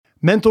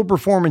Mental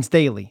Performance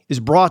Daily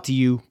is brought to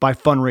you by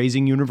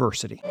Fundraising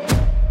University.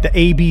 The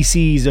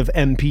ABCs of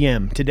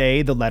MPM.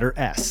 Today, the letter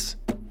S.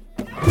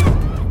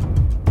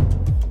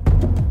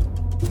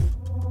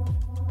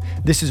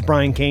 This is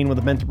Brian Kane with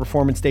the Mental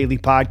Performance Daily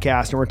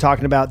podcast, and we're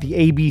talking about the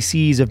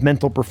ABCs of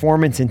mental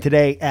performance, and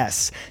today,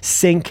 S,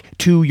 sync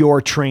to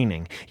your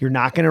training. You're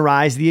not going to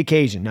rise to the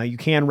occasion. Now, you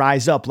can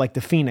rise up like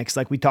the phoenix,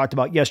 like we talked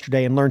about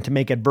yesterday, and learn to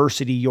make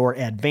adversity your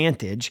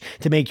advantage,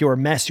 to make your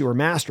mess your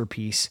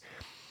masterpiece.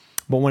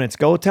 But when it's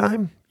go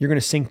time, you're going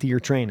to sync to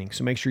your training,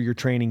 so make sure your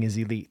training is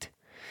elite.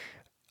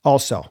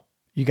 Also,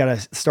 you got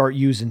to start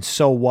using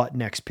so what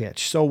next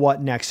pitch, so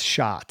what next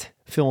shot,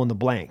 fill in the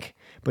blank.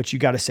 But you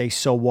got to say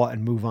so what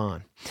and move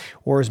on.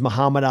 Or as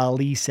Muhammad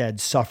Ali said,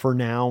 suffer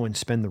now and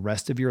spend the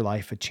rest of your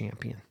life a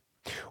champion.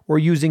 Or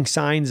using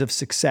signs of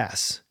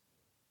success,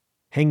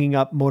 hanging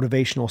up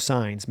motivational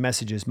signs,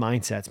 messages,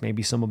 mindsets,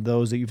 maybe some of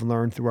those that you've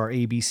learned through our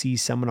ABC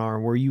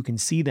seminar where you can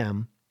see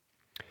them,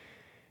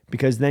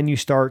 because then you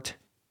start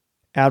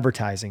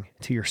advertising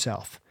to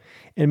yourself.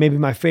 And maybe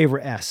my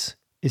favorite S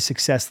is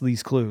success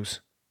leaves clues,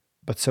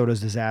 but so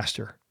does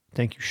disaster.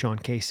 Thank you, Sean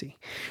Casey.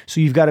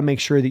 So you've got to make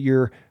sure that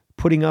you're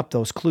putting up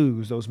those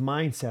clues, those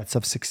mindsets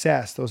of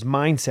success, those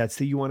mindsets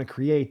that you want to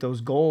create,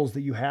 those goals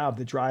that you have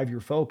that drive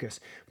your focus,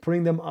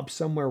 putting them up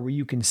somewhere where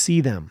you can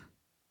see them.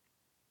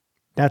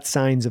 That's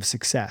signs of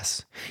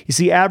success. You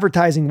see,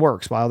 advertising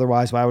works. Why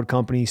otherwise, why would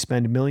companies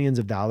spend millions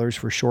of dollars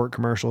for short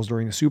commercials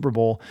during the Super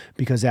Bowl?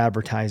 Because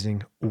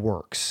advertising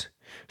works.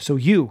 So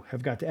you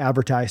have got to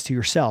advertise to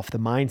yourself the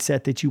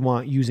mindset that you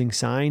want using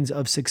signs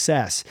of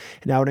success.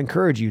 And I would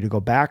encourage you to go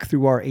back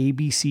through our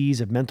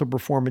ABCs of mental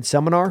performance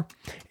seminar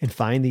and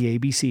find the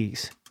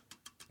ABCs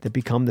that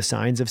become the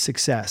signs of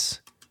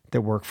success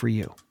that work for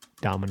you.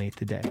 Dominate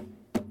the day.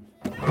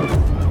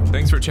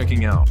 Thanks for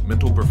checking out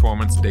Mental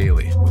Performance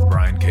Daily with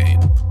Brian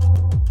Kane.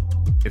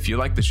 If you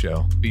like the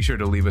show, be sure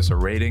to leave us a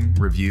rating,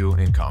 review,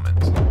 and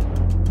comment.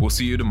 We'll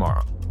see you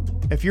tomorrow.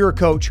 If you're a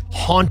coach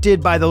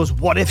haunted by those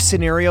what-if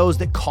scenarios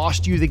that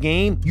cost you the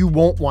game, you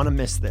won't want to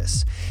miss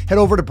this. Head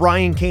over to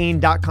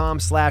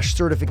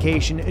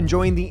briankane.com/certification and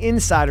join the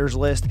insiders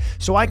list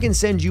so I can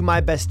send you my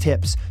best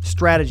tips,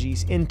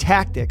 strategies, and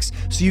tactics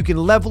so you can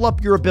level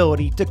up your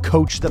ability to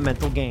coach the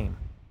mental game.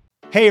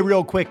 Hey,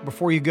 real quick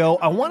before you go,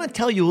 I want to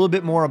tell you a little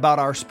bit more about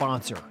our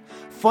sponsor.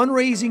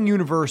 Fundraising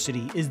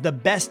University is the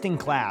best in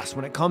class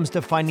when it comes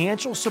to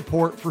financial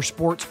support for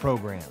sports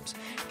programs.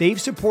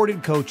 They've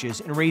supported coaches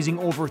in raising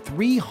over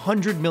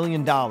 $300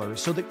 million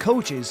so that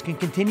coaches can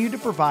continue to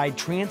provide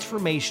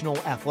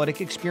transformational athletic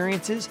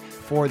experiences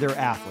for their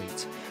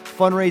athletes.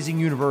 Fundraising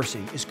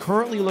University is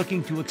currently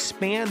looking to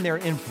expand their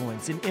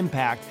influence and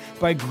impact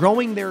by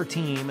growing their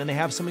team, and they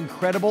have some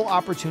incredible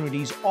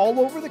opportunities all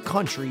over the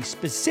country,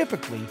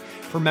 specifically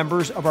for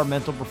members of our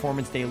Mental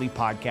Performance Daily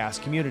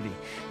podcast community.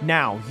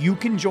 Now, you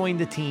can join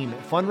the team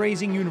at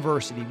Fundraising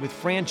University with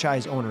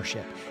franchise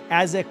ownership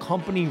as a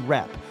company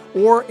rep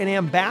or an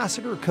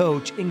ambassador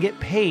coach and get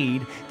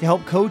paid to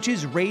help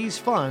coaches raise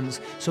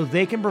funds so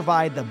they can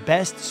provide the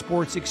best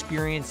sports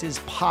experiences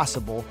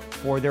possible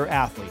for their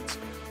athletes.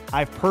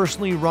 I've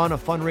personally run a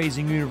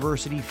Fundraising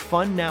University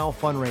Fund Now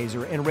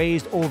fundraiser and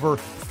raised over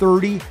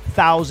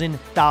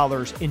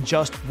 $30,000 in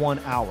just 1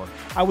 hour.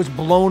 I was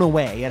blown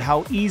away at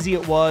how easy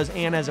it was,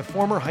 and as a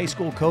former high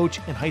school coach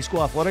and high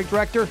school athletic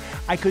director,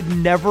 I could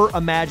never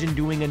imagine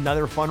doing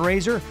another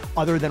fundraiser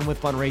other than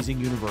with Fundraising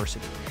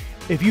University.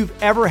 If you've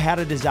ever had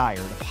a desire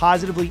to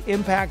positively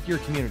impact your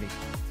community,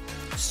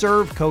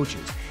 serve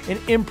coaches, and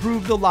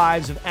improve the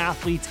lives of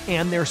athletes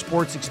and their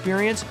sports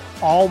experience,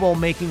 all while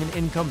making an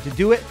income to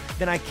do it,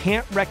 then I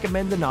can't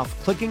recommend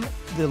enough clicking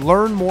the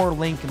Learn More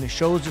link in the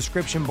show's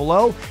description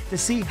below to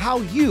see how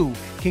you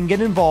can get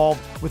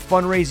involved with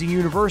Fundraising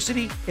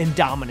University and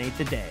dominate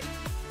the day.